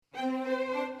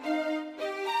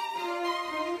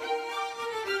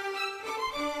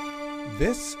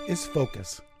This is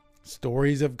Focus,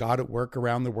 stories of God at work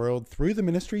around the world through the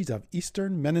ministries of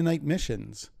Eastern Mennonite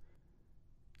Missions.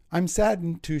 I'm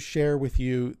saddened to share with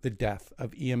you the death of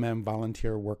EMM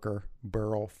volunteer worker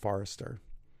Beryl Forrester.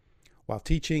 While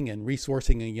teaching and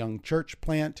resourcing a young church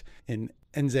plant in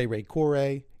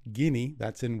Nzerekore, Guinea,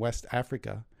 that's in West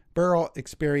Africa, Beryl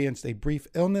experienced a brief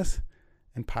illness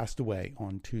and passed away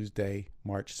on Tuesday,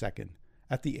 March 2nd,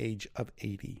 at the age of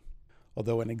 80.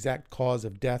 Although an exact cause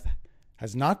of death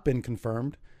has not been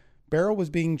confirmed, Beryl was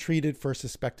being treated for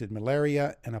suspected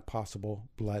malaria and a possible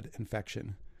blood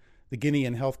infection. The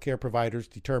Guinean healthcare providers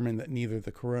determined that neither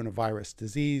the coronavirus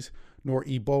disease nor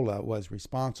Ebola was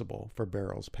responsible for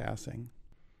Beryl's passing.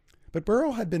 But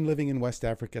Beryl had been living in West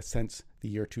Africa since the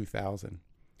year 2000.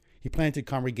 He planted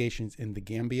congregations in the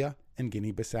Gambia and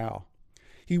Guinea-Bissau.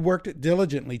 He worked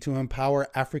diligently to empower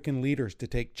African leaders to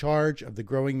take charge of the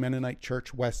growing Mennonite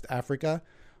Church West Africa,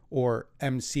 or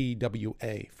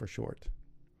MCWA for short.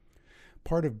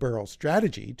 Part of Beryl's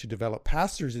strategy to develop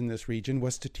pastors in this region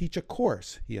was to teach a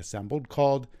course he assembled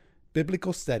called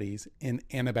Biblical Studies in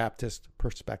Anabaptist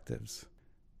Perspectives.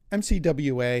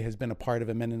 MCWA has been a part of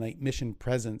a Mennonite mission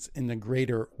presence in the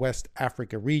greater West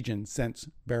Africa region since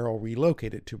Beryl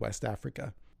relocated to West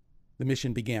Africa. The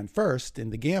mission began first in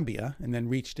the Gambia and then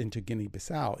reached into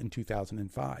Guinea-Bissau in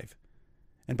 2005.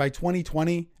 And by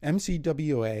 2020,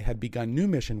 MCWA had begun new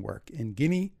mission work in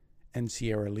Guinea and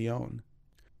Sierra Leone.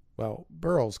 Well,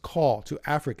 Beryl's call to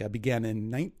Africa began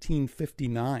in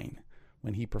 1959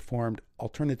 when he performed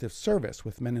alternative service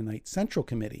with Mennonite Central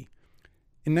Committee.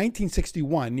 In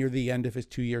 1961, near the end of his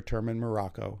 2-year term in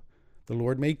Morocco, the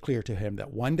Lord made clear to him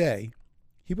that one day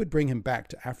he would bring him back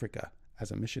to Africa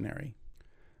as a missionary.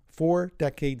 4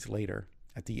 decades later,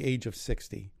 at the age of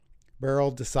 60,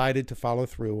 Beryl decided to follow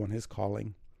through on his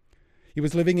calling. He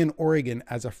was living in Oregon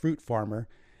as a fruit farmer,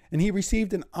 and he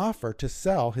received an offer to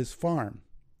sell his farm.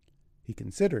 He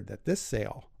considered that this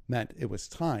sale meant it was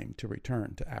time to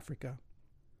return to Africa.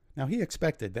 Now, he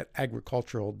expected that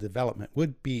agricultural development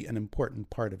would be an important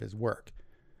part of his work,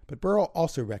 but Beryl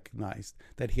also recognized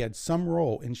that he had some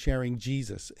role in sharing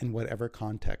Jesus in whatever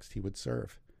context he would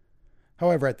serve.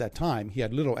 However, at that time, he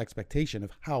had little expectation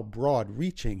of how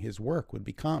broad-reaching his work would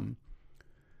become.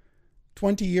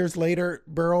 20 years later,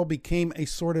 Beryl became a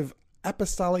sort of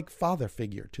apostolic father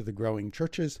figure to the growing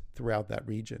churches throughout that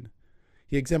region.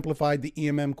 He exemplified the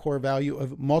EMM core value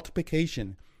of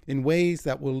multiplication in ways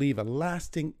that will leave a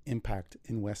lasting impact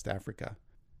in West Africa.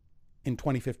 In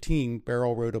 2015,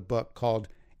 Beryl wrote a book called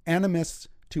Animists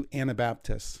to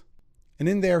Anabaptists. And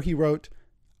in there he wrote,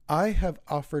 "I have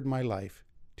offered my life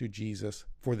to Jesus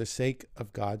for the sake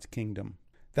of God's kingdom.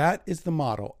 That is the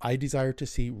model I desire to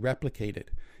see replicated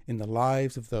in the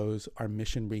lives of those our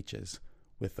mission reaches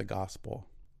with the gospel."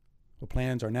 Well,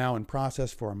 plans are now in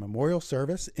process for a memorial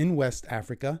service in West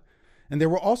Africa, and there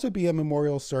will also be a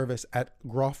memorial service at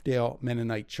Grofdale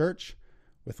Mennonite Church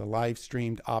with a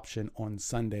live-streamed option on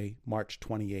Sunday, March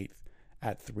 28th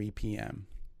at 3 p.m.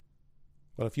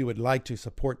 Well, if you would like to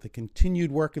support the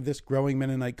continued work of this growing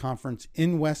Mennonite conference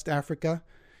in West Africa,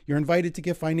 you're invited to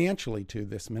give financially to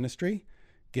this ministry.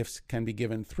 Gifts can be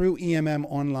given through EMM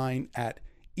online at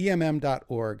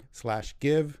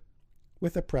emm.org/give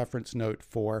with a preference note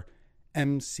for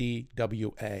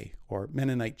MCWA, or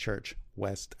Mennonite Church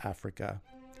West Africa.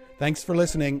 Thanks for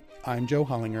listening. I'm Joe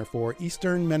Hollinger for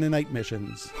Eastern Mennonite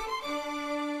Missions.